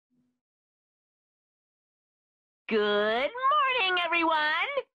Good morning,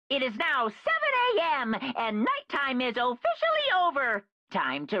 everyone! It is now 7 a.m. and nighttime is officially over.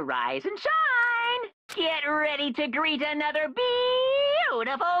 Time to rise and shine. Get ready to greet another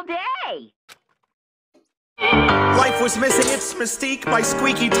beautiful day. Life was missing its mystique. My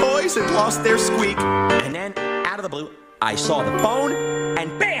squeaky toys had lost their squeak. And then, out of the blue, I saw the phone,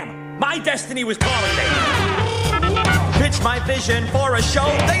 and bam! My destiny was calling me. Pitched my vision for a show.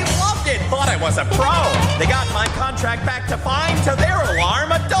 They loved it, thought I was a pro. They got my contract back to find. To their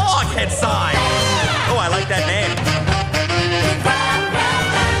alarm, a dog had signed. Oh, I like that name.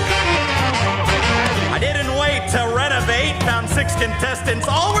 I didn't wait to renovate. Found 6 contestants,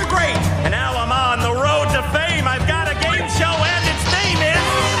 all were great. And now I'm on the road to fame. I've got a game show and its name is...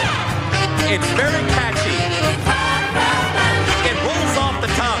 It's very catchy. It rolls off the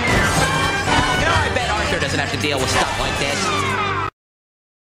tongue. You know, I bet Arthur doesn't have to deal with stuff like this.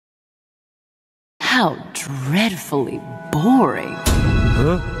 How dreadfully boring.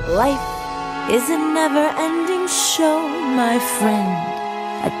 Huh? Life is a never-ending show, my friend.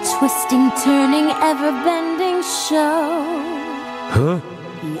 A twisting, turning, ever-bending show. Huh?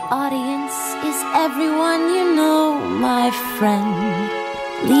 The audience is everyone you know, my friend.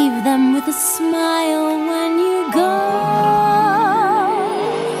 Leave them with a smile when you go.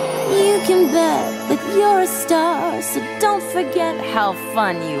 You can bet that you're a star, so don't forget how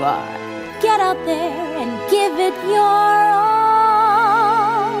fun you are. Get out there and give it your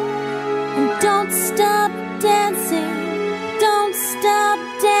all. And don't stop dancing. Don't stop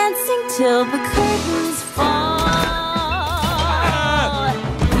dancing till the curtains fall.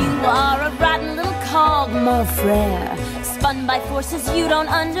 You are a rotten little cog, mon frere, spun by forces you don't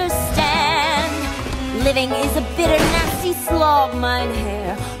understand. Living is a bitter, nasty slog,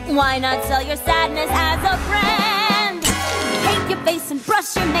 mynheer. Why not sell your sadness as a brand? Paint your face and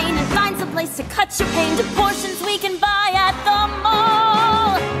brush your mane and find some place to cut your pain to portions we can buy at the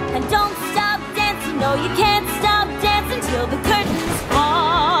mall. And don't stop dancing, no you can't stop dancing till the curtains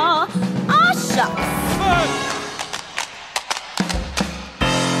fall. Aw, shucks.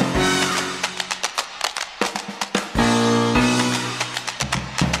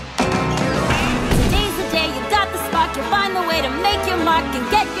 Today's the day you got the spark. You'll find the way to make your mark and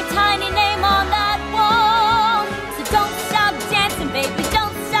get your tiny name on that wall. So don't stop dancing, baby,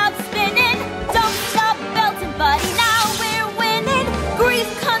 don't stop spinning. Don't stop belting, buddy, now we're winning. Grief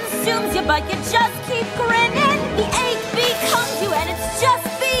consumes you, but you just keep grinning. The ache becomes you and it's just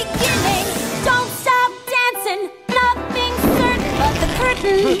beginning. Don't stop dancing, nothing's certain but the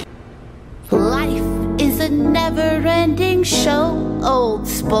curtain. Life is a never-ending show, old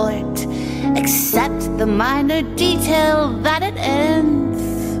sport. Except the minor detail that it ends.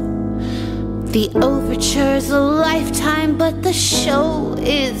 The overture's a lifetime, but the show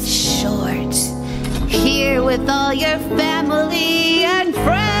is short. Here with all your family and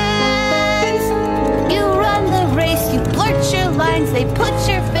friends. You run the race, you blurt your lines. They put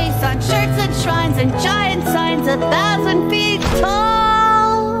your face on shirts and shrines and giant signs 1,000 feet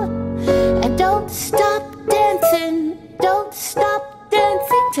tall. And don't stop dancing, don't stop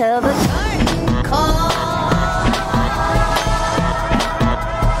dancing till the curtain calls.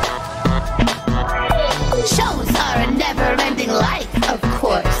 Shows are a never-ending life, of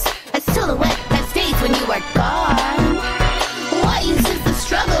course. A silhouette that stays when you are gone. Why uses the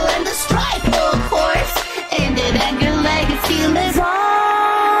struggle and the strife, of course. Ended and your legacy lives on.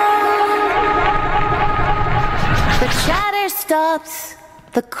 The chatter stops,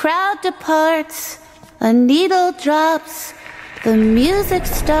 the crowd departs, a needle drops, the music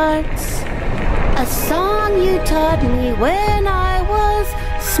starts. A song you taught me when I was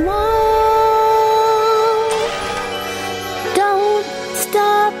small. Don't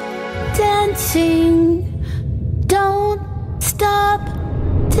stop dancing. Don't stop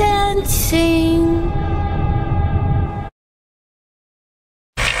dancing.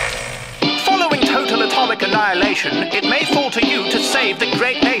 Following total atomic annihilation, it may fall to you to save the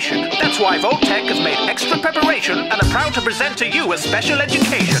great nation. That's why Voltech has made extra preparation and are proud to present to you a special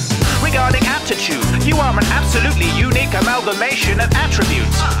education. Regarding aptitude, you are an absolutely unique amalgamation of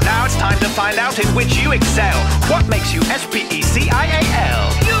attributes. Now it's time to find out in which you excel. What makes you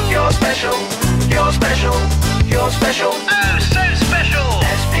S-P-E-C-I-A-L? You're special, you're special, you're special. Oh, so special!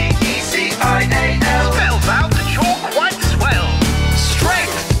 S-P-E-C-I-A-L spells out the chalk quite swell.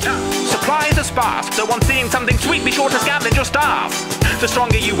 Strength! Supply the spark, so on seeing something sweet, be sure to scavenge your staff. The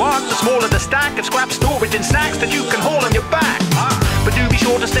stronger you are, the smaller the stack of scrap storage and snacks that you can haul on your back. But do be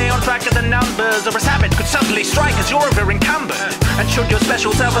sure to stay on track of the numbers, or a savage could suddenly strike as you're over-encumbered. And should your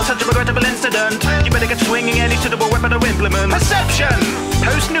special self have such a regrettable incident, you better get swinging any suitable weapon or implement. Perception!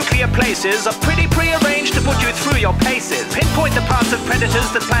 Post-nuclear places are pretty pre-arranged to put put you through your paces. Pinpoint the parts of predators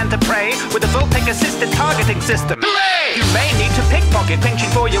that plan to prey with a Voltec-assisted targeting system. Hooray! You may need to pickpocket,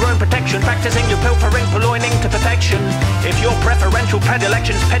 pinching for your own protection, practicing your pilfering, purloining to perfection. If your preferential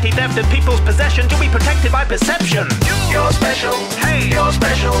predilection's petty theft of people's possessions, you'll be protected by perception. You're special. Hey, you're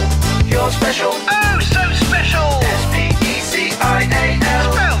special. You're special. Oh, so special. S-P-E-C-I-A-L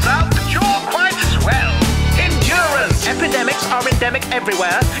spells out that you're quite swell. Endurance. Epidemics are endemic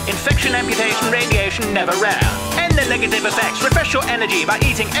everywhere. Infection, amputation, radiation, never rare. End the negative effects. Refresh your energy by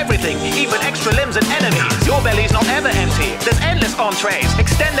eating everything, even extra limbs and enemies. Your belly's not ever empty. There's endless entrees.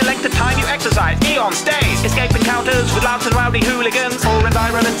 Extend the length of time you exercise. Eon stays. Escape encounters with louds and rowdy hooligans. Poor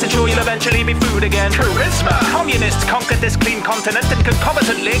environments ensure you'll eventually be food again. Charisma. Communists conquered this clean continent, and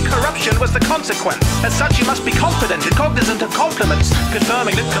concomitantly corruption was the consequence. As such, you must be confident and cognizant of compliments,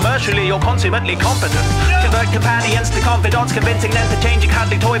 confirming that commercially you're consummately competent. Convert companions to confidants, convincing them to change your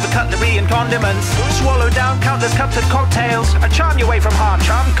cuddly toy for cutlery and condiments. Swallow down countless cups of cocktails, a charm your way from harm,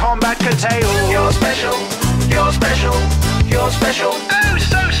 charm combat curtail. You're special, you're special, you're special. Oh,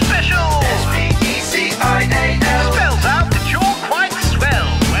 so special. S-P-E-C-I-A-L spells out that you're quite swell.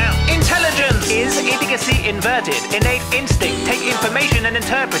 Well, intelligence is idiocy inverted, innate instinct. Take information and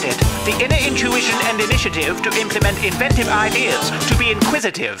interpret it. The inner intuition and initiative to implement inventive ideas, to be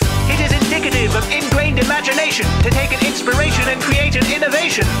inquisitive. It is indicative of ingrained imagination, to take an inspiration and create an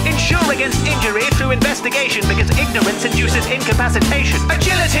innovation. Ensure against injury through investigation, because ignorance induces incapacitation.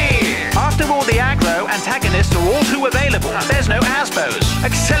 Agility! After all, the aggro antagonists are all too available. There's no ASBOs.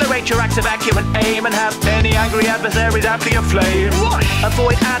 Accelerate your acts of accurate aim and have any angry adversaries aptly aflame.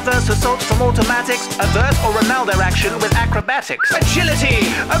 Avoid adverse assaults from automatics. Avert or annul their action with acrobatics. Agility!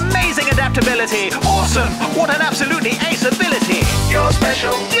 Amazing adaptability! Awesome! What an absolutely ace ability! You're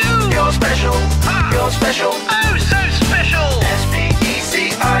special! You're special! You're special! Oh, so special!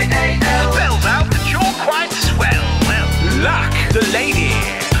 S-P-E-C-I-A-L spells out that you're quite swell. Well, luck! The lady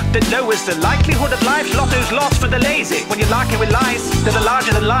that lowers the likelihood of life's lotto's lost for the lazy. When you're larking with lies that are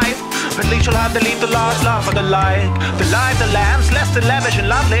larger than life, at least you'll have to leave the large laugh for the like. The live, the lambs, less than lavish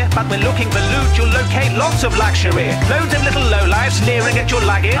and lovely, but when looking for loot, you'll locate lots of luxury. Loads of little lowlifes leering at your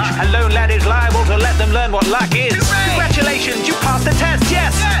luggage, and lone lad is liable to let them learn what luck is. Congratulations, you passed the test,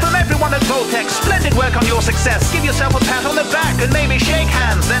 yes! From everyone at Voltec, splendid work on your success. Give yourself a pat on the back and maybe shake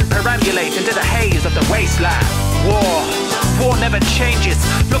hands, then perambulate into the haze of the wasteland. War never changes.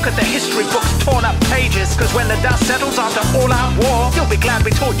 Look at the history books, torn up pages, cause when the dust settles after all-out war, you'll be glad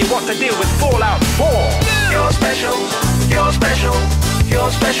we taught you what to deal with Fallout 4. You're special, you're special, you're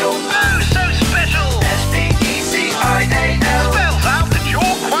special. Oh, so special. S-P-E-C-I-A-L spells out that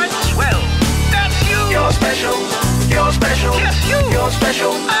you're quite swell. That's you. You're special, you're special. Yes, you. You're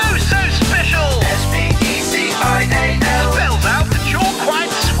special. Oh, so special. S-P-E-C-I-A-L spells out that you're quite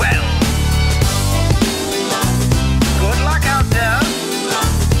swell. Good luck out there.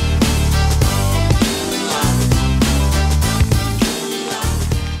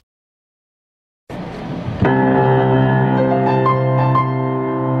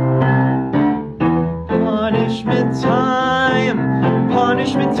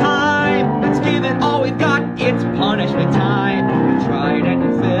 Punishment time, let's give it all we've got. It's punishment time. You tried and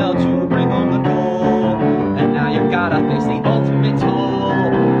you failed to bring home the goal, and now you've gotta face the ultimate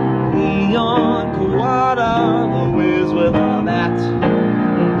toll. Leon Kawada, the whiz with a bat,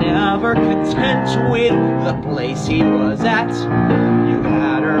 never content with the place he was at. You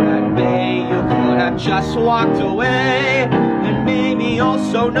had her at bay, you could have just walked away, and maybe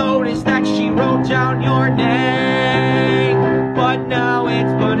also noticed that she wrote down your name. But now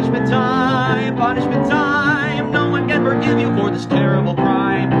it's punishment time, punishment time. No one can forgive you for this terrible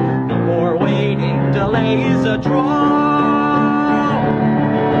crime. No more waiting, delay is a draw.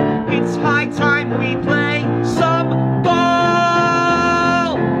 It's high time we play some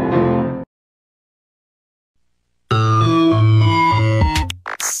ball.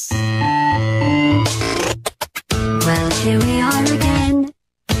 Well, here we are again.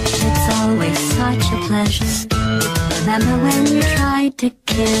 It's always such a pleasure. Remember when you tried to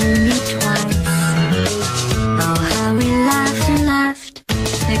kill me twice? Oh, how we laughed and laughed,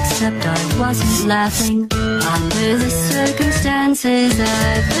 except I wasn't laughing. Under the circumstances,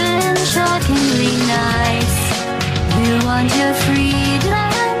 I've been shockingly nice. You want your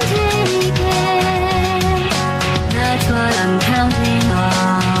freedom taken, that's what I'm counting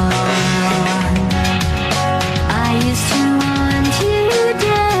on. I used to want you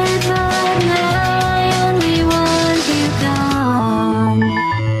dead, but now I only want you gone.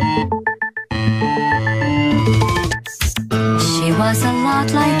 She was a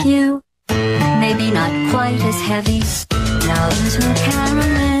lot like you, maybe not quite as heavy. Now little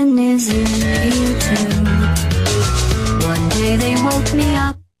Carolyn is in you too.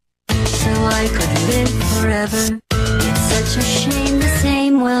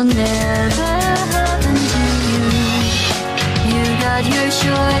 but your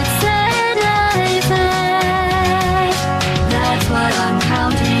short said life. That's what I'm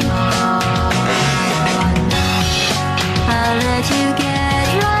counting on. I'll let you get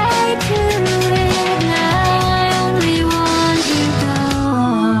right to it now. I only want you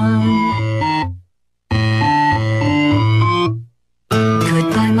gone.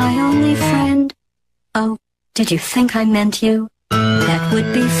 Goodbye, my only friend. Oh, did you think I meant you? That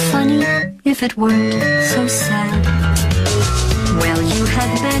would be funny if it weren't so sad. Well, you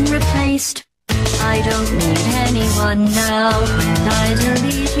have been replaced. I don't need anyone now. When I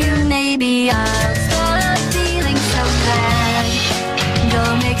delete you, maybe I'll stop feeling so bad.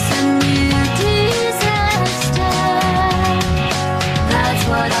 Don't make some new disaster. That's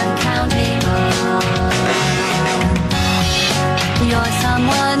what I'm counting on. You're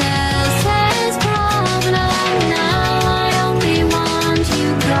someone else's problem now. I only want you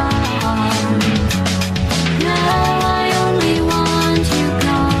gone. Now I only want you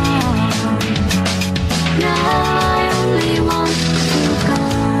gone. Now I only want you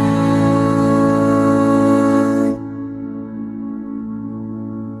gone.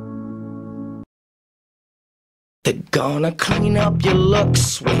 They're gonna clean up your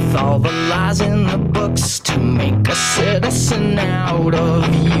looks with all the lies in the books to make a citizen out of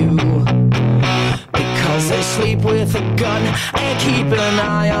you. Because they sleep with a gun and keep an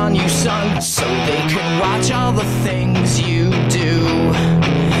eye on you, son, so they can watch all the things you do.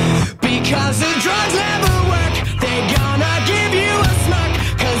 Because the drugs never work, they're gonna give you a smirk,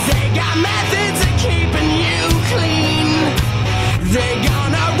 cause they got methods of keeping you clean. They're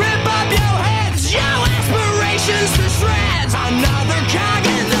gonna rip up your heads, your aspirations to shreds, another cog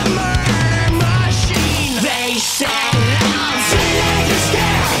in the murder machine. They said I'm teenagers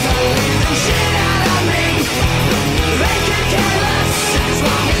scared the living shit out of me. They can care less as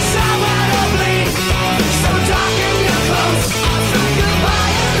long as someone will bleed. So darken your clothes, I'll say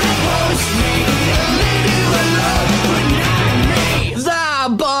goodbye and let post me and leave you alone, but not me. The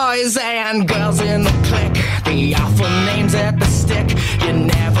boys and girls in the clique, the awful names at the stick. You're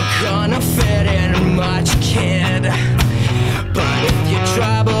never gonna fit in much, kid. But if you're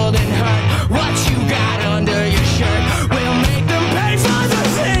troubled and hurt, what you got under your shirt will make them pay for the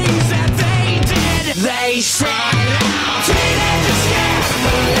things that they did. They said I'm teenagers scared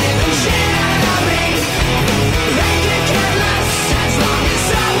the living shit out of me. They can care less as long as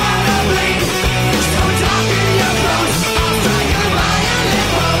someone will bleed. So darken your clothes, I'll say goodbye and let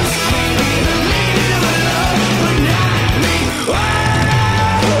post. Maybe they'll leave you alone, but not me. Oh,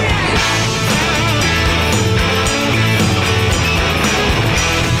 yeah.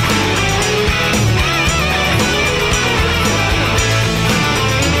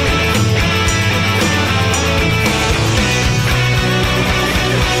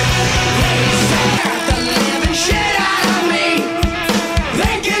 The living shit out of me.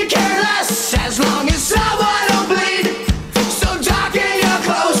 They can care less as long as someone will bleed. So darken your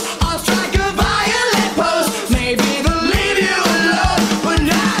clothes, I'll strike goodbye and let post. Maybe they'll leave you alone, but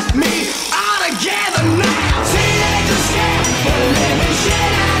not me. All together now. Teenagers scared the living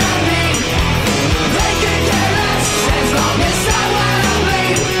shit out of me. They can care less as long as someone will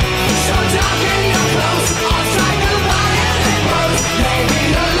bleed. So darken your clothes, I'll strike goodbye and let post. Maybe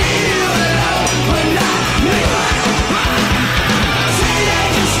they'll leave you alone, but not me.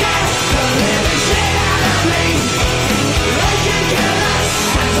 Teenagers scared the living shit out of me. They can care less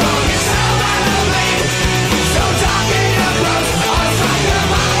as long as someone will bleed. So darken your clothes, I'll strike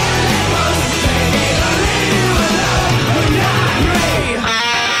goodbye and let post. Maybe they'll leave you alone, but not me.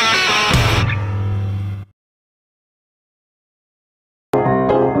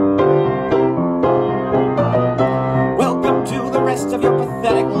 Welcome to the rest of your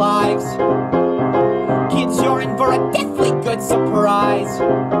pathetic lives. Kids, you're in for a deathly good surprise.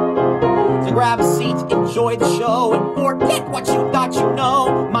 So grab a seat, enjoy the show, and forget what you thought you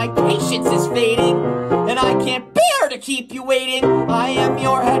know. My patience is fading, and I can't bear to keep you waiting. I am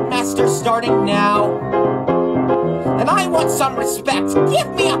your headmaster starting now, and I want some respect. Give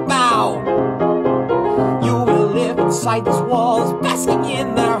me a bow. You will live inside these walls, basking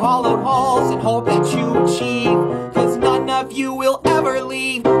in their hollowed halls, and hope that you achieve, cause none of you will ever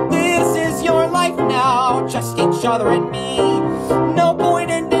leave. This is your life now, just each other and me. No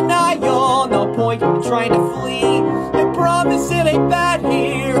point in denial, no point in trying to flee. I promise it ain't bad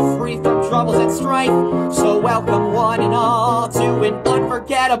here, free from troubles and strife. So welcome one and all to an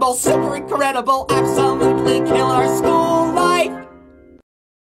unforgettable, super incredible, absolutely killer school life.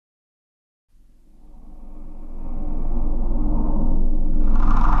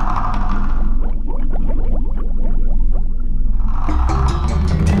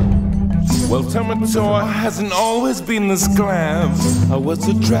 Well, tell me toy hasn't always been this glam. I was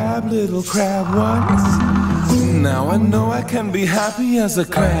a drab little crab once. Now I know I can be happy as a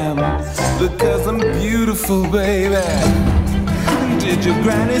clam, because I'm beautiful, baby. Did your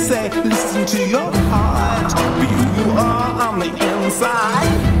granny say, listen to your heart, be who you are on the inside?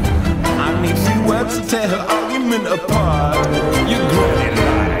 I need 3 words to tear her argument apart. Your granny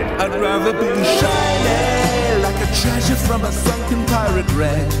lied. I'd rather be shiny, like a treasure from a sunken pirate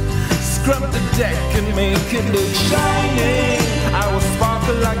wreck. Scrub the deck and make it look shiny. I will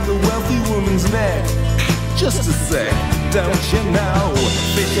sparkle like the wealthy woman's neck. Just a sec, don't you know?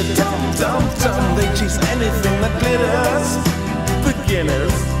 Fish are dumb, dumb, dumb. They chase anything that glitters.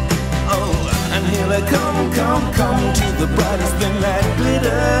 Beginners. Oh, and here they come, come, come to the brightest thing that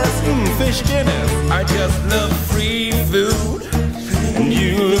glitters. Fish dinners. I just love free food.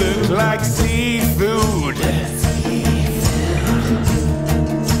 You look like seafood.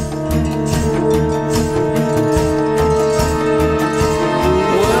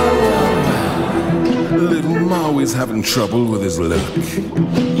 Little Maui's having trouble with his luck.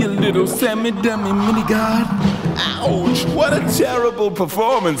 You little semi-dummy mini-god. Ouch, what a terrible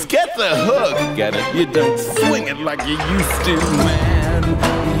performance. Get the hook. Get it? You don't swing it like you used to, man.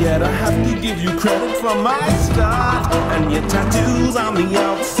 Yet I have to give you credit for my start and your tattoos on the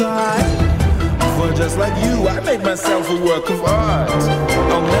outside. For just like you, I made myself a work of art.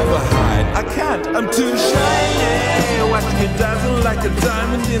 I'll never hide, I can't, I'm too shiny. Watching you dazzle like a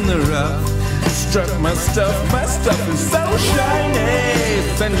diamond in the rough. Struck my stuff is so shiny.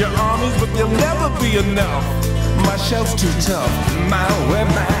 Send your armies, but they'll never be enough. My shell's too tough, my way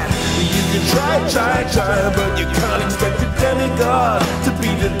man. You can try, but you can't expect a demigod to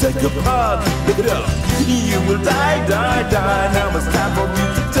beat a deck apart. Pick it up, you will die. Now it's time for you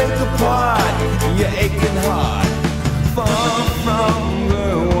to take apart your aching heart. Far from the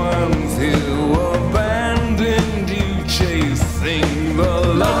ones who abandoned you, chasing the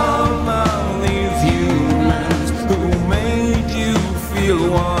love of these humans who made you feel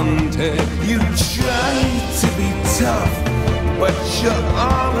wanted. You tried to be tough, but your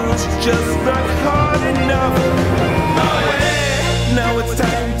armor's just not hard enough. Oh yeah, now it's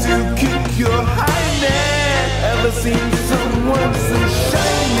time to kick your highness. Ever seen someone so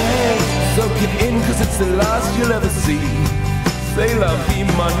shiny? Soak it in, cause it's the last you'll ever see. Say la vie,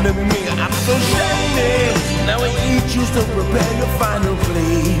 mon ami, I'm so shiny. Now I need you, so prepare your final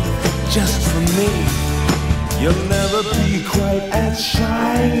plea. Just for me, you'll never be quite as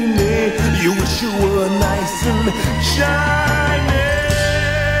shiny. You wish you were nice and shiny.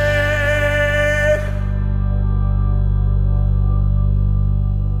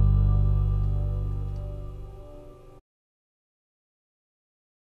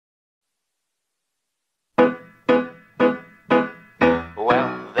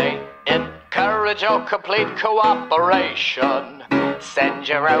 Your complete cooperation. Send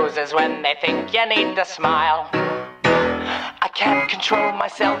your roses when they think you need to smile. I can't control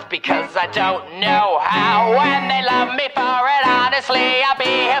myself because I don't know how. When they love me for it, honestly, I'll be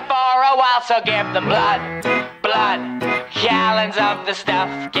here for a while. So give them blood, gallons of the stuff.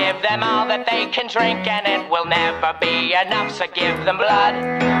 Give them all that they can drink and it will never be enough. So give them blood.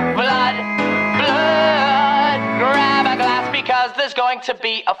 Grab a glass because there's going to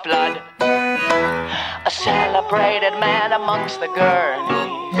be a flood. A celebrated man amongst the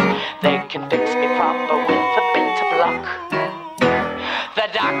gurneys. They can fix me proper with a beta block. The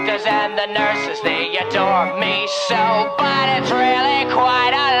doctors and the nurses, they adore me so, but it's really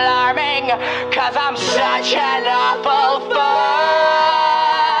quite alarming, cause I'm such an awful fuck.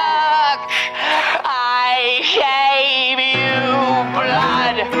 I gave you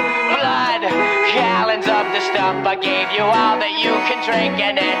blood, gallons of the stuff. I gave you all that you can drink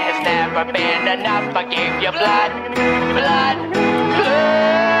and it has never been enough. I gave you blood.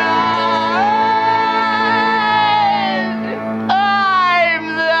 I'm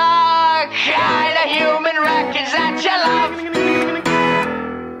the kind of human wreckage that you love.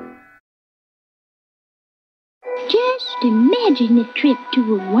 Just imagine a trip to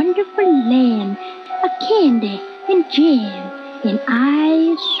a wonderful land of candy and jam and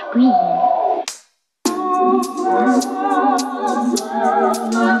ice cream.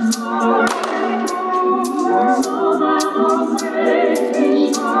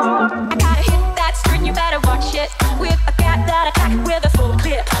 I got a hit that's string, you better watch it. With a cat that attack with a full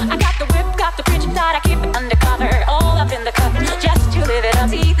clip. I got the whip, got the bridge that I keep it undercover. All up in the cup, just to live it up.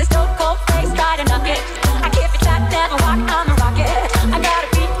 See this stone cold face, try to knock it. I keep it tight, never walk on the rocket. I got a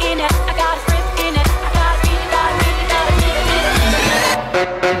beat in it, I got a sprint in it. I got a beat, got a beat, got a beat,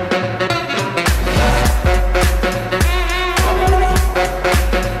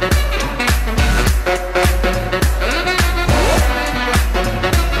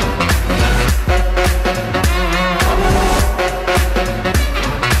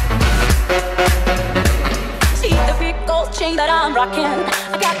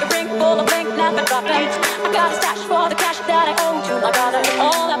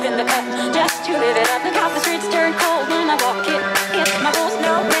 to live it up. Look how the streets turn cold when I walk it. It's my rules,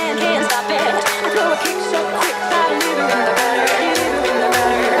 no man can stop it. I throw a kick so quick that I leave her in the gutter. Leave her in the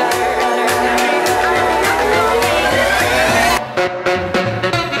gutter, gutter, gutter,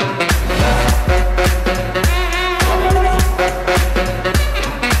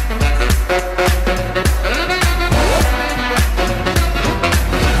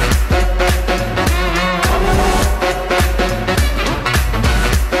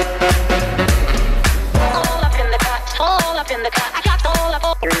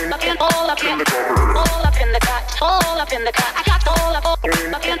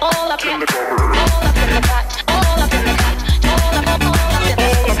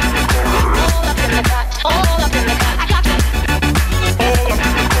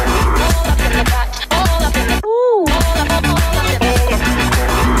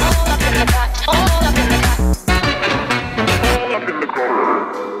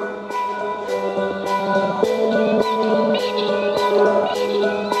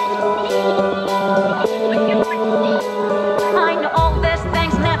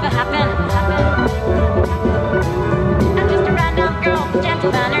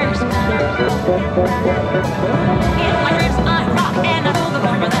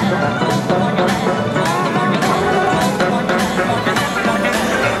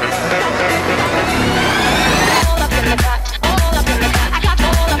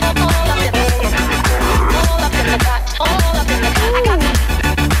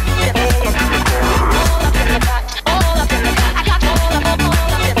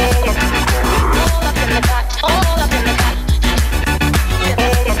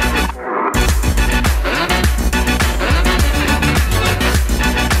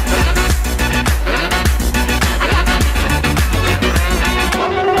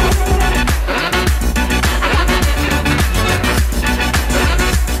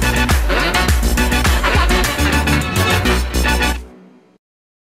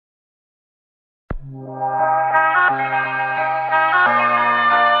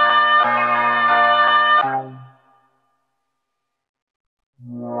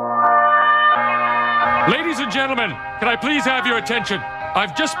 Ladies and gentlemen, can I please have your attention?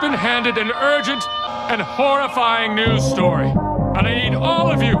 I've just been handed an urgent and horrifying news story. And I need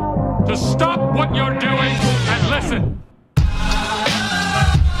all of you to stop what you're doing and listen.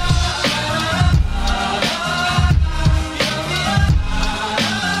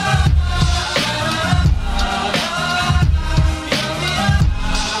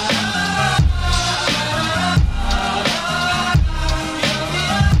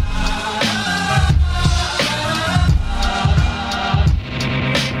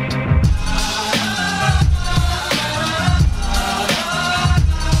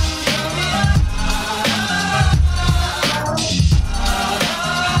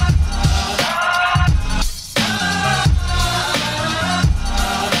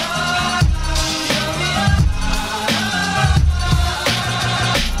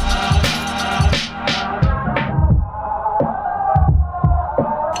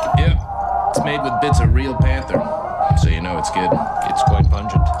 Bits of real panther, so you know it's good. It's quite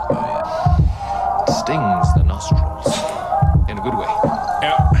pungent. Oh, yeah. It stings the nostrils. In a good way.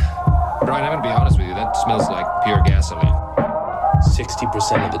 Yeah. Brian, I'm gonna be honest with you, that smells like pure gasoline.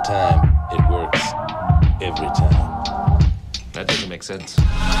 60% of the time, it works. Every time. That doesn't make sense.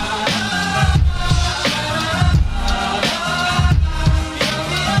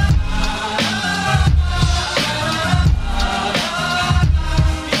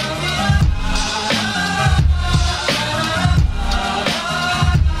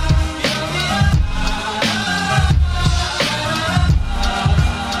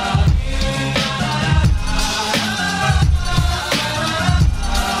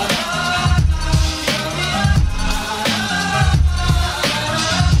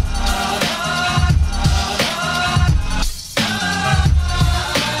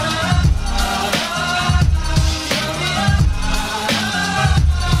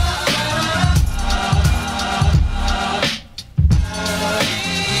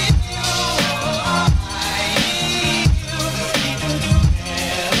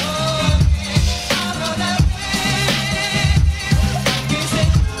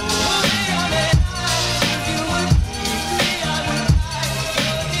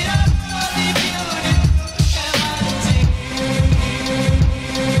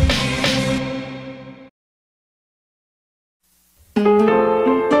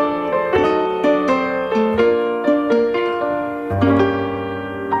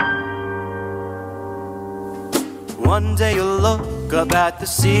 One day you'll look up at the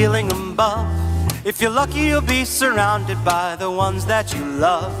ceiling above If you're lucky, you'll be surrounded by the ones that you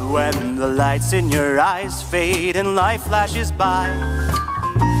love. When the lights in your eyes fade and life flashes by,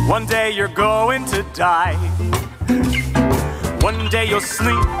 one day you're going to die. One day you'll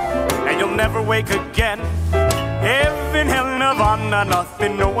sleep and you'll never wake again. Heaven, hell, nirvana,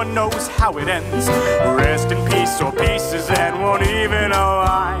 nothing, no one knows how it ends. Rest in peace or pieces and won't even know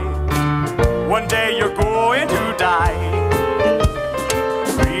why. One day you're going to die.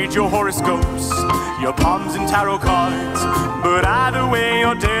 Read your horoscopes, your palms and tarot cards, but either way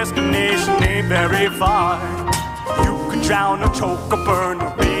your destination ain't very far. You could drown or choke or burn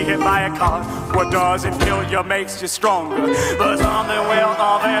or be hit by a car. What doesn't kill you makes you stronger, but something will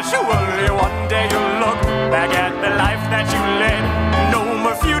eventually. One day you'll look back at the life that you led. No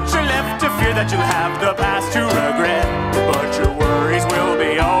more future left to fear that you'll have the past to regret. But your worries will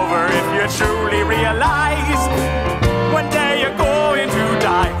be over if you truly realize one day you're going to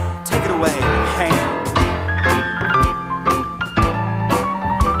die. Take it away, Hank.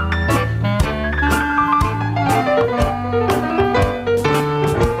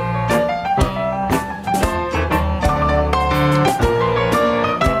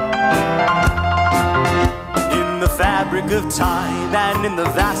 Of time and in the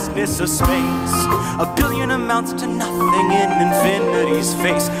vastness of space, a billion amounts to nothing in infinity's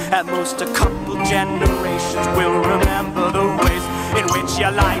face. At most a couple generations will remember the ways in which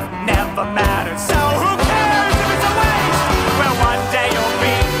your life never mattered. So who cares if it's a waste? Well, one day you'll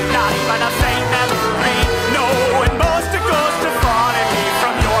be not even a faint memory. No, and most it goes to falling leave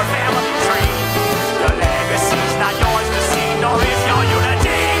from your family tree. Your legacy's not yours to see, nor is your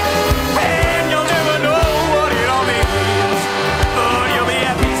unity. And you'll never know what it all means.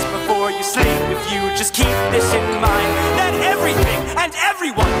 Sleep if you just keep this in mind, that everything and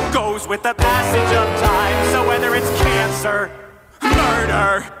everyone goes with the passage of time. So whether it's cancer,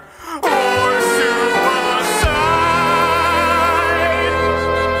 murder, or suicide,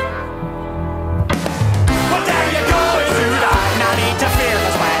 one day you're going to die. No need to fear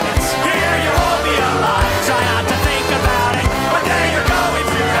those planets. Here you won't be alive. Try not to think about it. One day you're going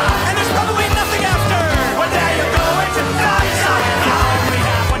to die, and there's probably nothing after. One day you're going to die.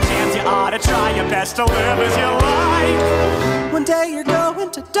 You ought to try your best to live as you like. One day you're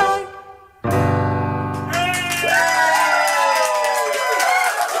going to die.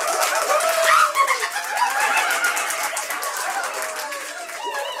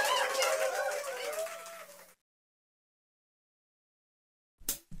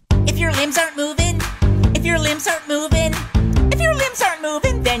 If your limbs aren't moving, if your limbs aren't moving, if your limbs aren't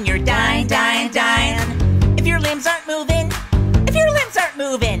moving, then you're dying, dying, dying. If your limbs aren't moving, if your limbs aren't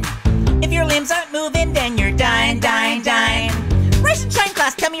moving, if your limbs aren't moving, then you're dying, dying, dying. Rise and shine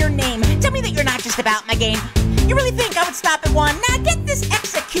class, tell me your name. Tell me that you're not just about my game. You really think I would stop at one? Now get this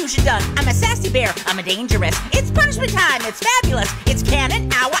execution done. I'm a sassy bear, I'm a dangerous. It's punishment time, it's fabulous. It's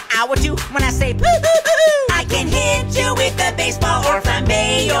cannon, hour, hour two. When I say poo-hoo-hoo-hoo, I can hit you with a baseball or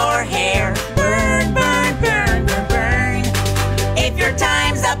flambe your hair. Burn, burn, burn, burn, burn. If your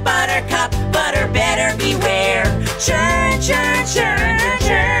time's up, buttercup, butter better beware. Churn, churn, churn,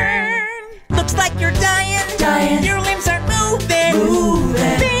 churn. Looks like you're dying, dying. Your limbs aren't moving,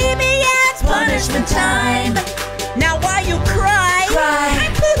 moving. Baby, yeah, it's punishment time. Now why you cry? Cry.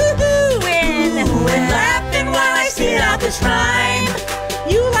 I'm boo-hoo-hooing, laughing while I spit out this rhyme.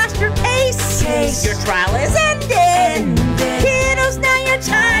 You lost your case, your trial is ended. Kiddos, now your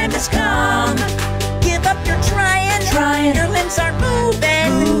time has come. Give up your trying, trying. Your limbs aren't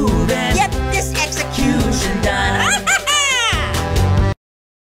moving, moving. Get this execution done.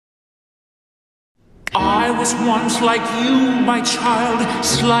 I was once like you, my child,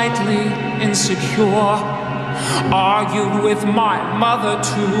 slightly insecure. Argued with my mother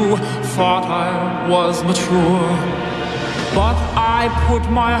too, thought I was mature. But I put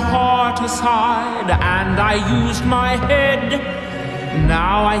my heart aside and I used my head.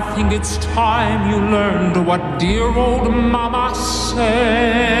 Now I think it's time you learned what dear old mama said.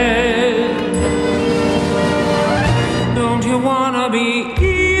 Don't you wanna be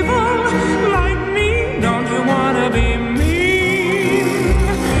evil like me? Don't you wanna be mean?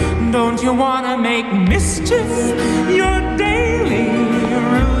 Don't you wanna make mischief your daily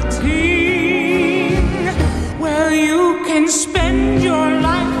routine? Well, you can spend your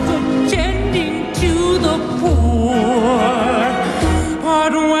life attending to the poor.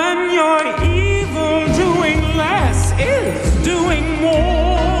 But when you're evil, doing less is doing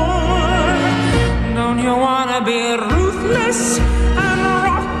more. Don't you wanna be ruthless and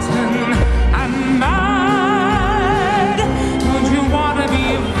rotten and mad? Don't you wanna be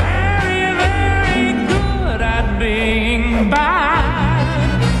very, very good at being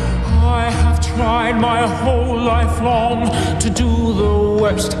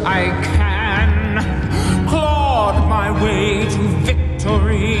worst I can. Clawed my way to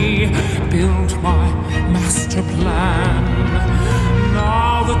victory, built my master plan.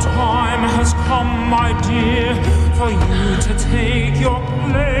 Now the time has come, my dear, for you to take your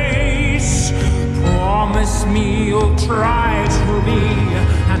place. Promise me you'll try to be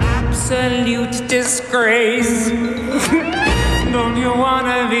an absolute disgrace. Don't you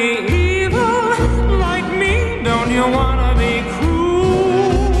wanna be evil like me? Don't you wanna be cruel?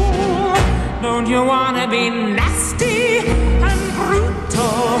 Don't you wanna be nasty and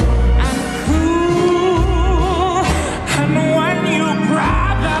brutal and cool? And when you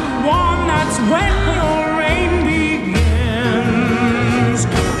grab that one, that's when your reign begins.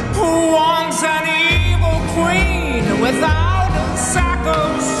 Who wants an evil queen without a sack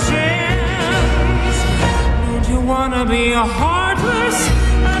of sins? Don't you wanna be heartless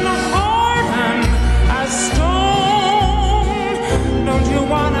and hardened as stone? Don't you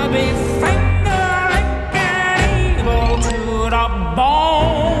wanna be finger-licked and evil to the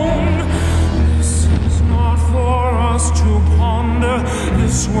bone? This is not for us to ponder.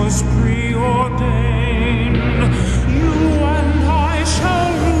 This was preordained. You and I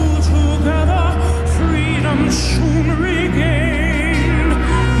shall rule together, freedom soon regained.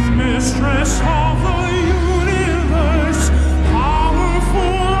 Mistress of the universe,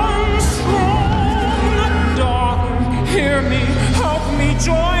 powerful and strong. Daughter, hear me, help me,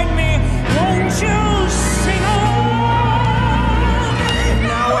 join me, won't you sing along?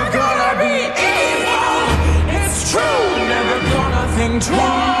 Now we're gonna be evil, it's true, never gonna think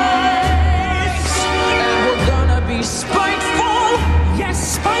twice. And we're gonna be spiteful, yes,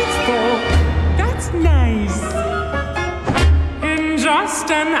 spiteful, that's nice. In just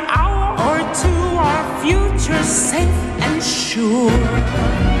an hour or two, our future's safe and sure.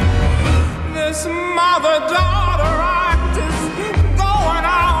 This mother-daughter act is going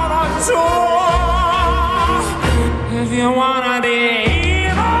out on tour. If you wanna be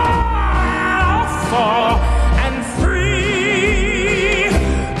evil, awful, and free,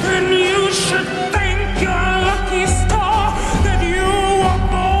 then you should thank your lucky star that you were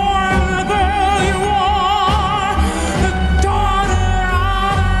born the girl you are, the daughter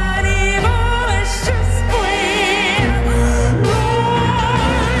of an evil-licious queen like me.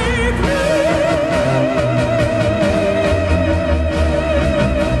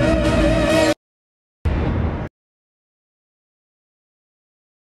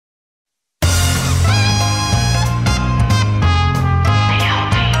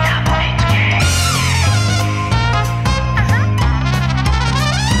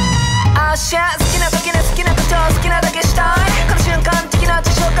好きな時に好きなことを好きなだけしたい。この瞬間的な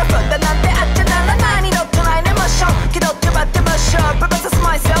事象が不だなんてあっちゃならない。二度とないねましょう。気取ってばってましょう。Purpose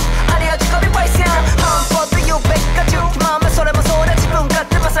myself ありがちこびバイセン。反抗というべきか中気まんまそれもそうだ。自分勝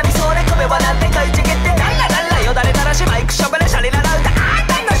手まさにそれ壁はなんてかいちぎってララララよだれならしマイクしょべれシャリララ歌あ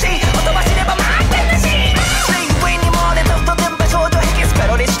ー楽しい音走れば待ってんだしスイングウィンにもれとふと電波少女引きスペ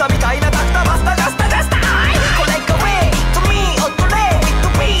ロリストみたいなタクタバスタジャスタジャスタアイこれがウェイとミー踊れ to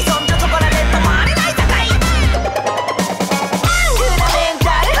be そんじょそこらで止まれない世界グラメン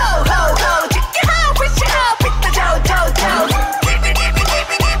タルホーホーホーチキホーフィッシュホーピッタジョージョージョー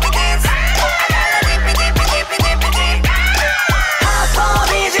ハート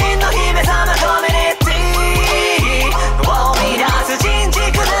美人の姫様コミュニティを生み出す人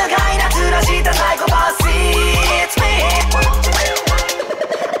軸無害な面したサイコパス It's me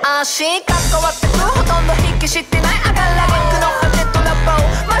足かっこ悪くほとんど引きしてないアガラゲックの果てとラボ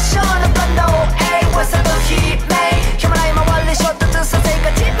真正の感動英語さの悲鳴ヒマラヤ回り衝突させ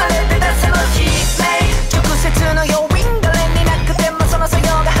がちまれて出せの悲鳴直接の要因が連になくてもその作業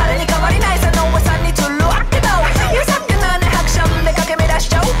が晴れに変わりないさの上さんにつるわけど許さってなんでハクションで駆け乱し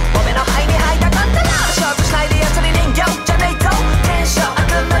ちゃうおめの肺に吐いたかったな勝負しないでやつに人形じゃねえとテンション上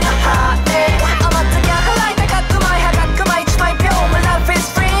がるのよハーネー甘ったぎゃ払いたかくまいはがくまい一枚秒 My love is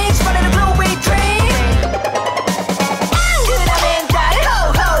free 縛れる glowy dream グラメンタルホ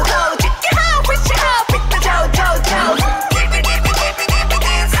ーホーホーチキホーフィッシュホーピッタジョージョージョー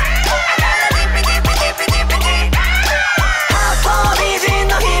ハート美人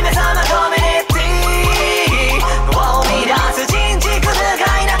の姫様コミュニティを生み出す人軸無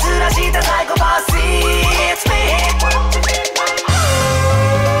害な面したサイコパス It's me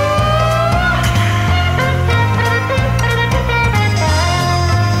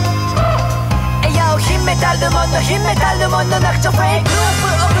秘めたるものなくちゃフェイクループ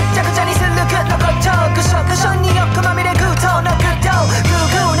をぐちゃぐちゃにするくのことクショクションによくまみれグートのグッドグー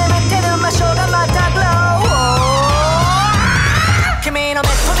グー眠ってる魔性がまたグロー君の目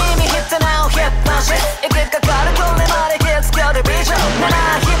と耳ヒットなおヒップマシンいくかかるこれまで気づけるビジョン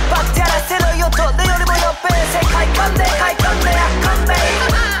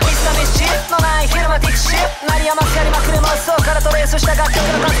スした楽曲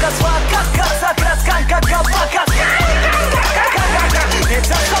の数々はカクカクさプラス感覚が爆発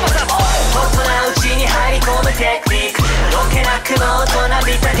熱圧かまさ大人うちに入り込むテクニックロケなくも大人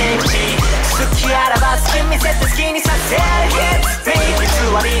びた出口好きあらば好き見せて好きにさせる It's big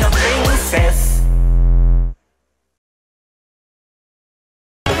偽りのプリンセス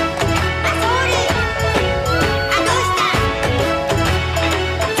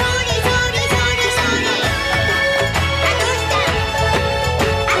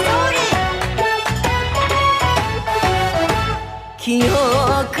清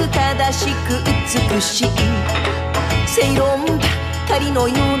く正しく美しい正論ばっかりの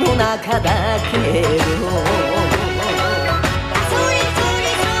世の中だけど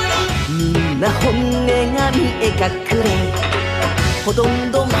みんな本音が見え隠れほと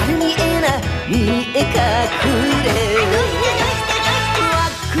んど丸見えな見え隠れワ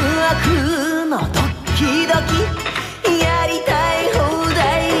クワクのドキドキやりたい放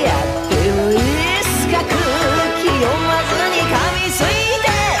題やってもいいすか空気読まずに噛みついて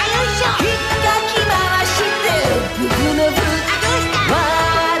ひっかき回してブクのブ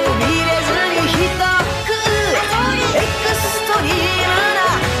悪びれずにひとくエクストリームな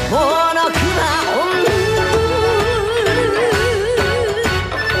モノクマ女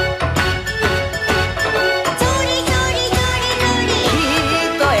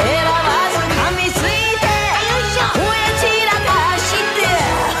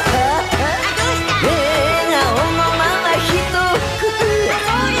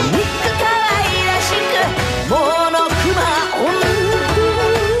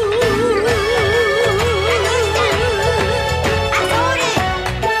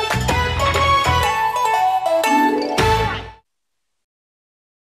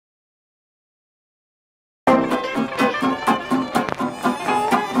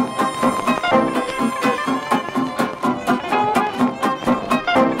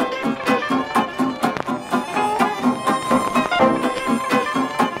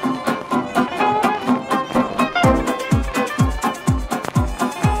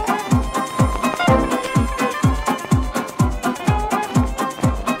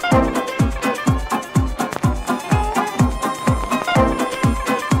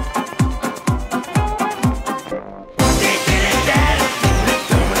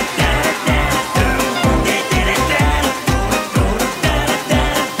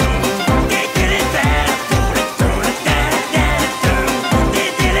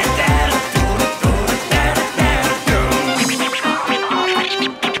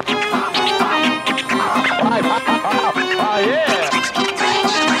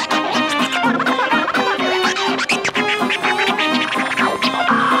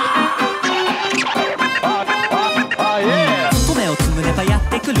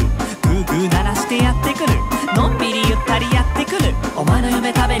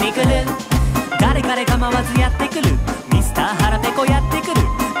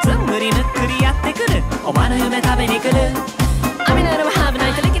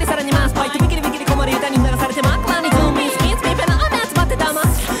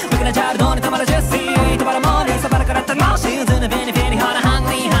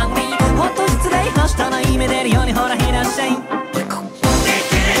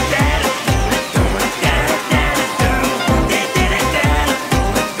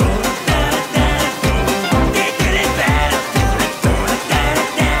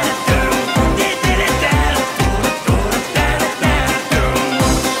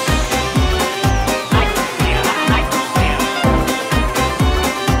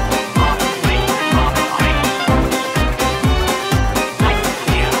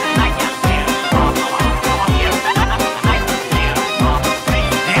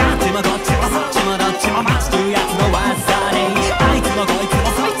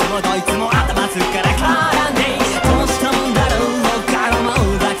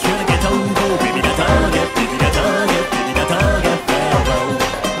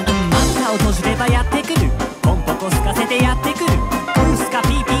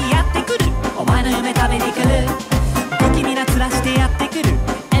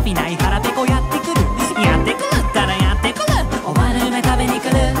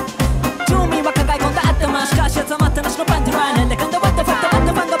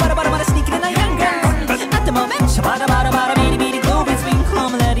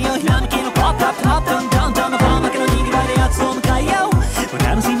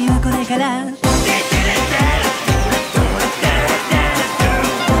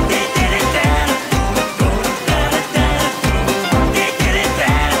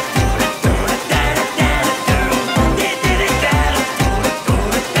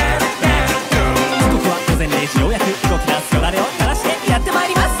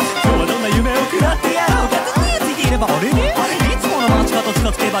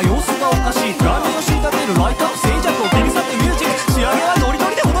けば様子がおかしい。暗闇を虐げるライトアップ静寂を切り裂くミュージック。仕上げはノリノ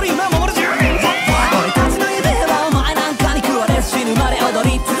リで踊る夢を守る住民。俺たちの夢はお前なんかに食われ死ぬまで踊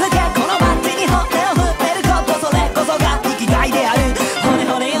り続け、この街に骨を振ってること、それこそが生きがいである。骨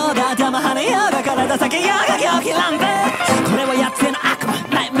骨ようが頭跳ねようが体裂けようが狂気乱舞、これはやつへの悪魔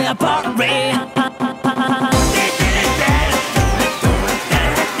ナイトメアバーリー。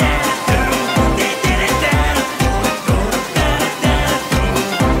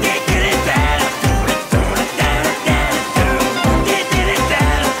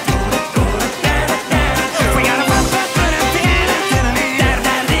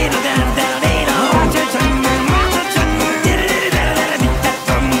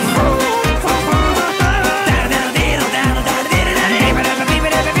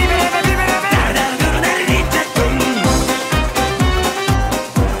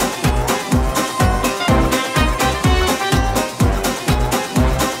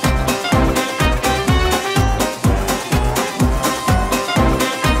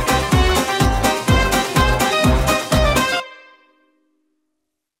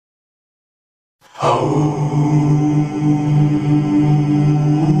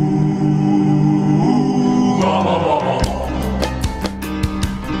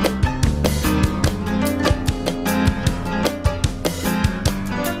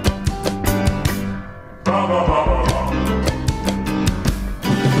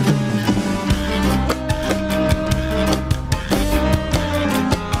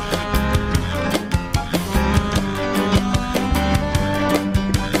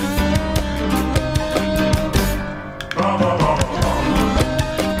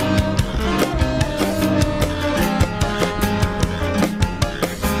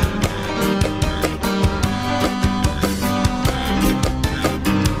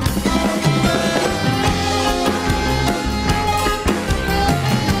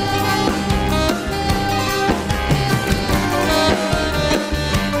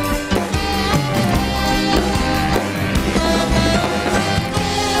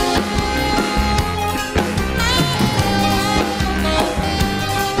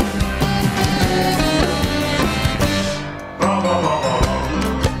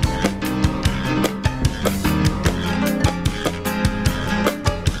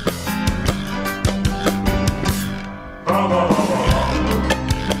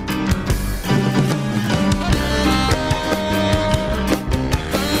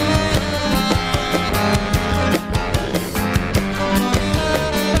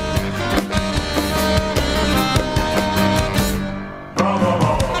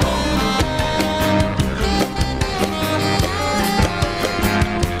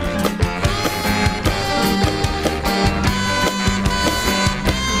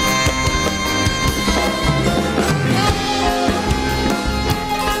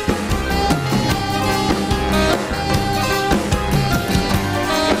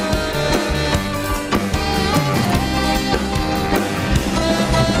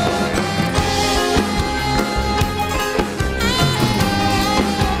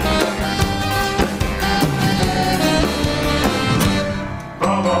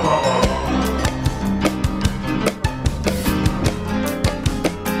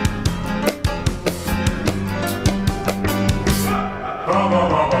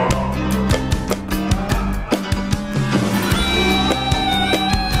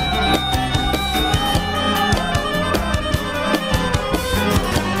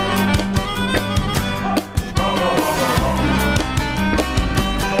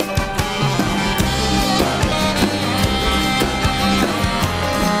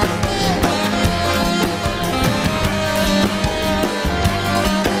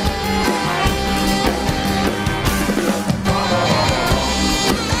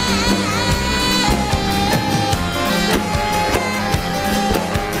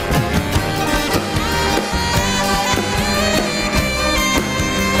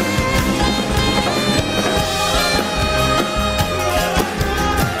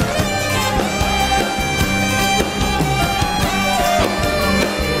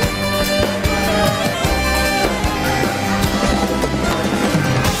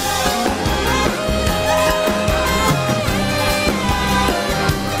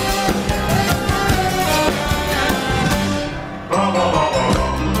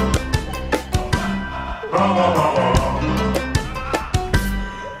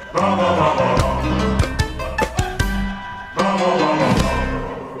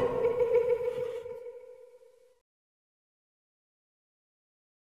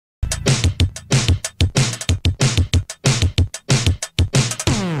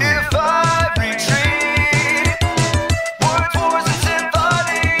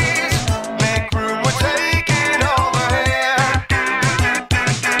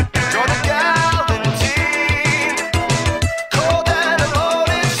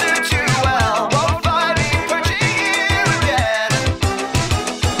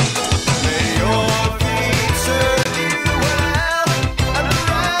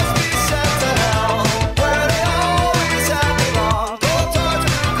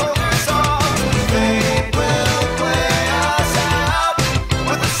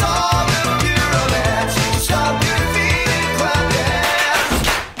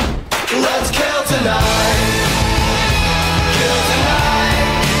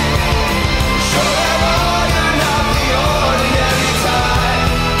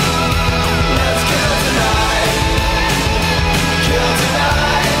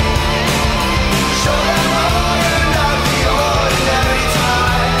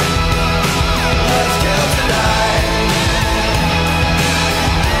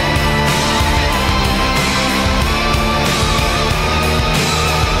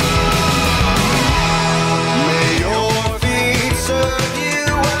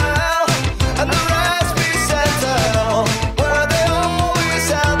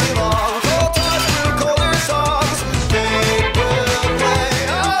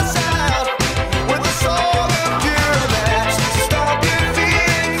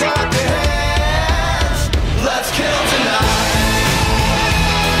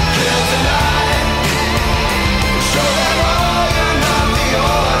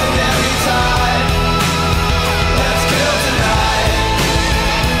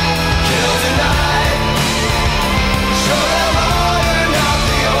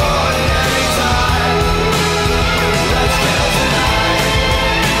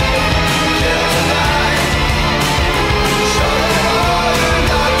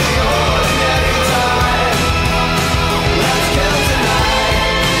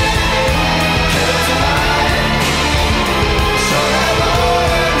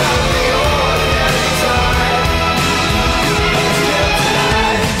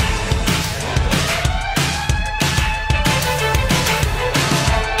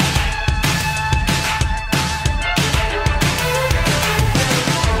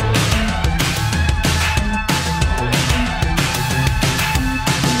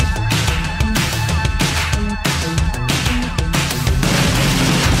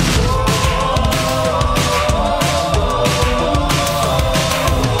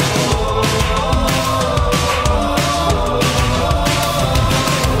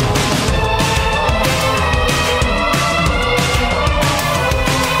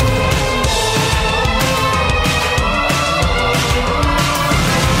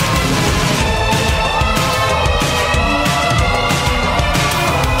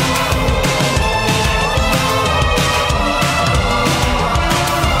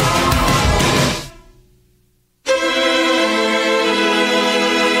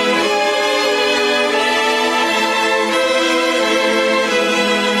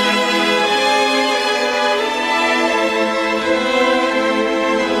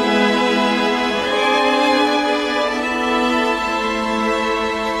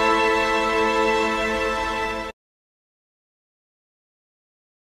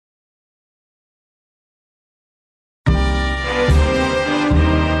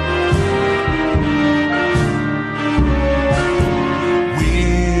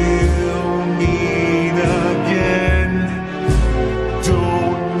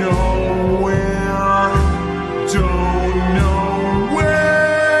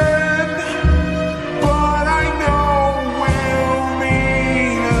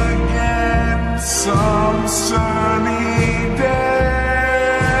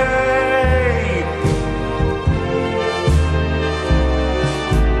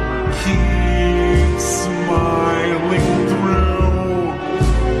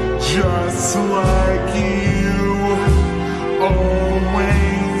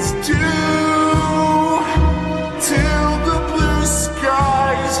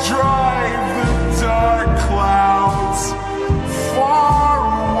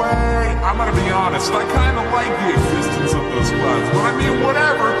honest, I kind of like the existence of those clouds. But I mean,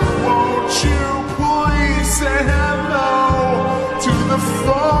 whatever. Won't you please say hello to the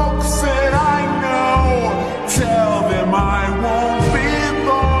folks that I know? Tell them I won't be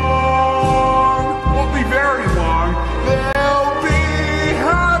long. Won't be very long. They'll be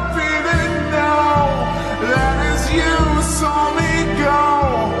happy to know that as you saw me go,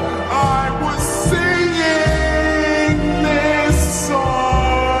 I was singing this song.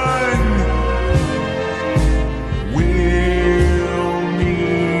 We'll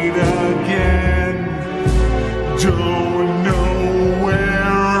meet again. Don't know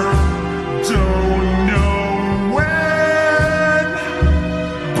where, don't know when,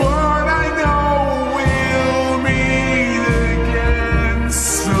 but I know we'll meet again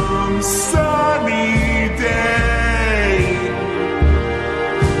some sunny day.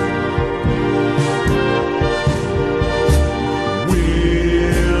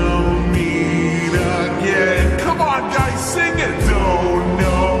 We'll meet again. Come on, guys, sing it. Don't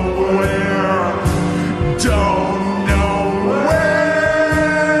know where, don't know when,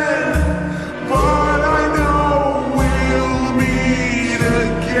 but I know we'll meet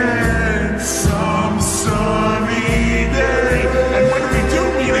again some sunny day. And when we do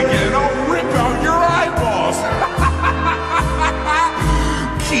meet again, I'll rip out your eyeballs.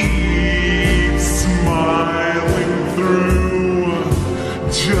 Keep smiling through,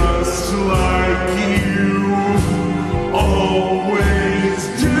 just like you always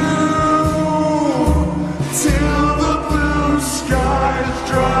do, till the blue skies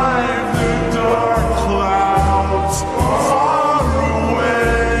drive the dark clouds far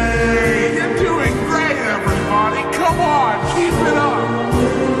away. You're doing great, everybody. Come on, keep it up.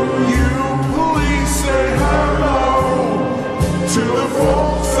 You please say hello to the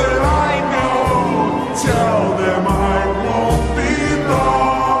folks that I know. Tell them I won't be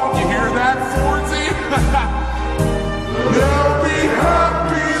long. You hear that, Forzy? They'll be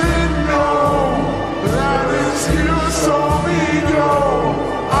happy to know that as you saw me go,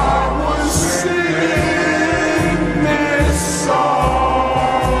 I was singing this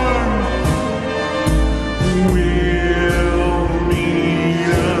song. We'll meet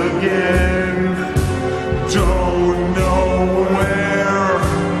again. Don't know where,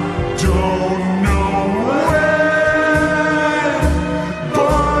 don't know when,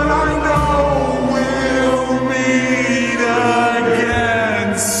 but I know we'll meet again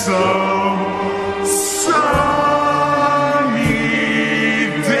some sunny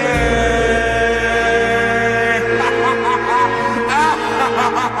day.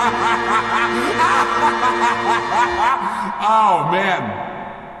 Oh, man.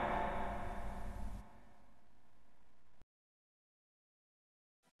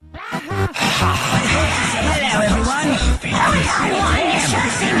 Hello, everyone.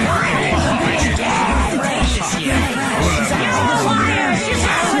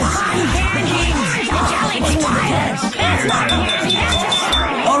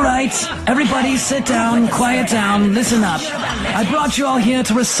 All right, everybody sit down, quiet down, listen up. I brought you all here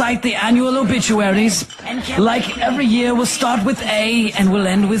to recite the annual obituaries. Like every year, we'll start with A and we'll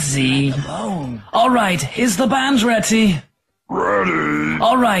end with Z. All right, is the band ready? Ready.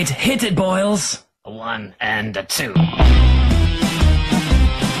 All right, hit it, Boils. A 1 and a 2.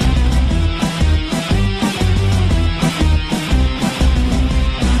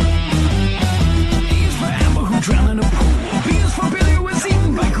 Drown in a pool. B is for Billy who was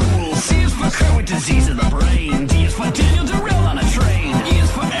eaten by ghouls. C is for Kurt with disease of the brain. D is for Daniel derailed on a train. E is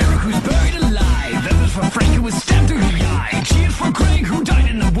for Eric who's buried alive. F is for Frank who was stabbed through the eye. G is for Greg who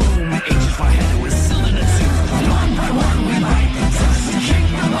died in the womb. H is for Heather who was sealed in a tooth. One by one we bite the dust. Shake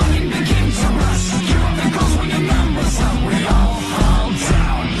the money begins to rust. Give up the ghost when your numbers up.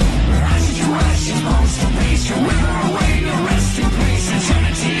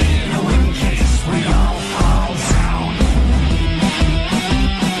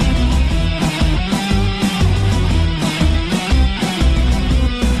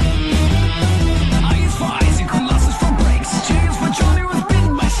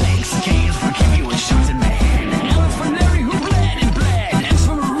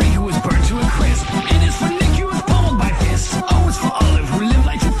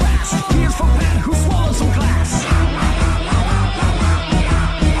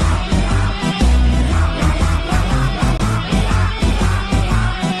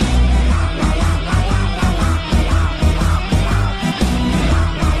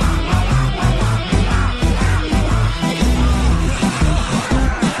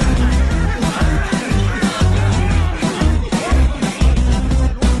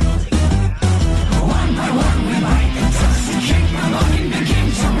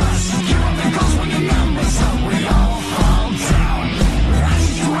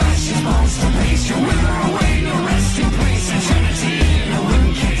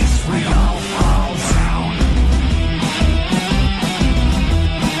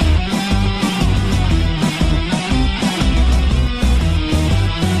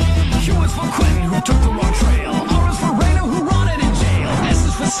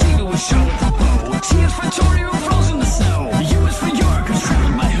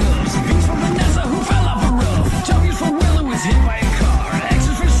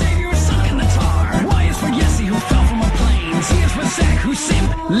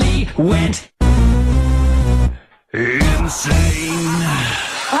 immediately went insane.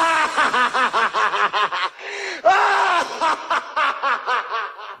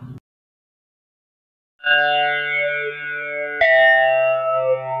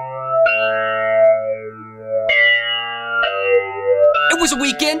 It was a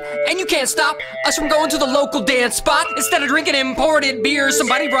weekend, and you can't stop us from going to the local dance spot. Instead of drinking imported beer,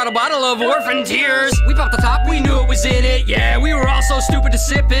 somebody brought a bottle of Orphan Tears. We popped the top, we knew it was in it. Yeah, we were all so stupid to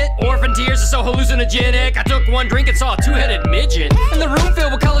sip it. Orphan Tears is so hallucinogenic. I took one drink and saw a two-headed midget. And the room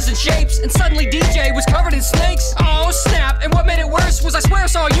filled with colors and shapes, and suddenly DJ was covered in snakes. Oh, snap, and what made it worse was I swear I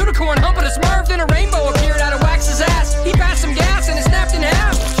saw a unicorn humping a Smurf, then a rainbow appeared out of Wax's ass. He passed some gas and it snapped in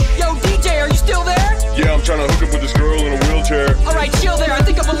half. Yo, DJ, are you still there? Yeah, I'm trying to hook up with this girl in a wheelchair. Alright, chill there, I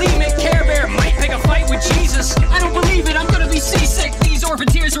think I believe it. Care Bear might pick a fight with Jesus. I don't believe it, I'm gonna be seasick. These orphan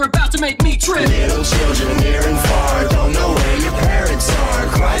tears are about to make me trip. Little children near and far don't know where your parents are.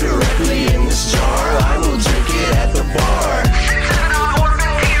 Cry directly in this jar, I will drink it at the bar.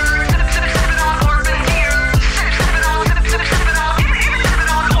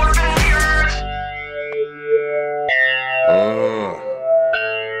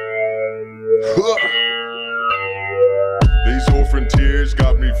 These orphan tears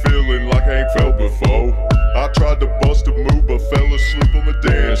got me feeling like I ain't felt before. I tried to bust a move but fell asleep on the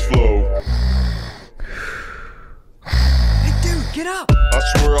dance floor. Hey dude, get up! I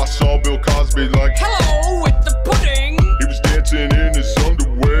swear I saw Bill Cosby like, hello with the pudding! He was dancing in his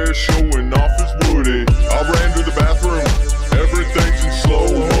underwear, showing off his woody. I ran to the bathroom, everything's in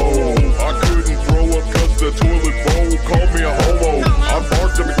slow-mo. I couldn't throw up cause the toilet bowl called me a homo. I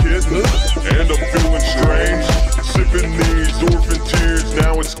barked up a kitten, and I'm feeling strange. Sipping these orphan tears,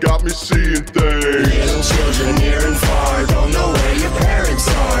 now it's got me seeing things. Little children near and far don't know where your parents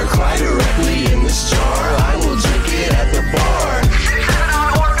are. Cry directly in this jar, I will drink it at the bar.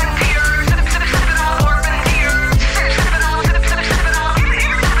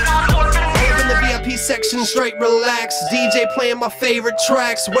 Section straight relax, DJ playing my favorite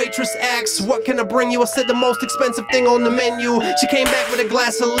tracks. Waitress asks, what can I bring you? I said the most expensive thing on the menu. She came back with a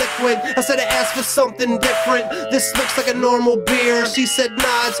glass of liquid. I said I asked for something different. This looks like a normal beer. She said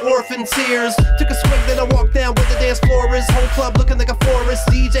nah, it's Orphan Tears. Took a swig, then I walked down where the dance floor is. Whole club looking like a forest.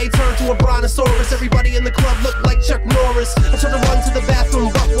 DJ turned to a brontosaurus. Everybody in the club looked like Chuck Norris. I tried to run to the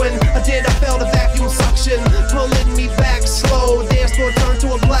bathroom, but when I did, I felt a vacuum suction pulling me back slow. Dance floor turned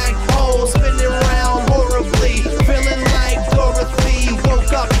to a black hole, spinning around horribly, feeling like Dorothy.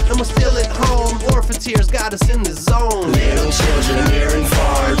 Woke up and was still at home. Orphan Tears got us in the zone. Little children near and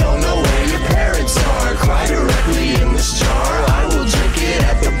far don't know where your parents are. Cry directly in this jar, I will drink it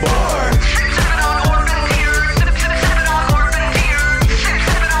at the bar.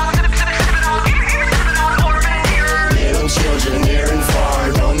 Little children near and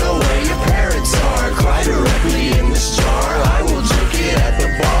far don't know where your parents are. Cry directly in this jar, I will drink it at the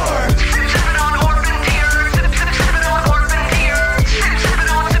bar.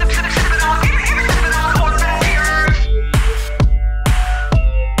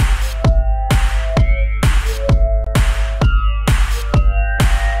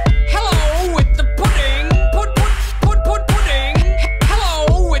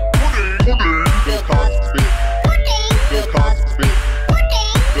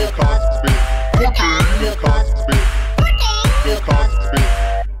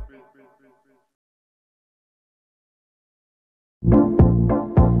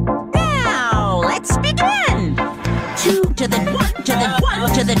 Now, let's begin! 2 to the 1 to the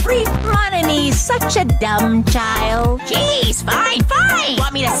 1 to the 3. Monony's such a dumb child. Jeez, fine, fine!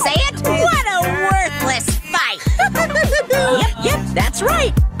 Want me to say it? What a worthless fight! Yep, that's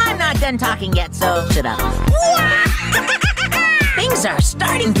right. I'm not done talking yet, so shut up. Things are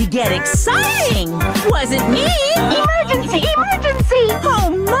starting to get exciting. Wasn't me. Emergency, emergency! Oh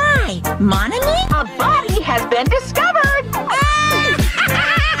my! Monomy? A body has been discovered!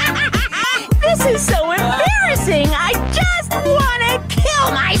 This is so embarrassing! I just want to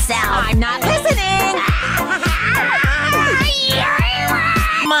kill myself! I'm not listening!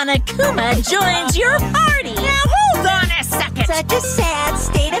 Monokuma joins your party! Now hold on a second! Such a sad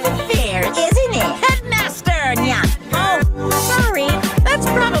state of affairs, isn't it? Headmaster! Yeah. Oh, sorry. That's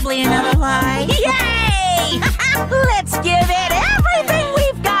probably another lie. Yay! Let's get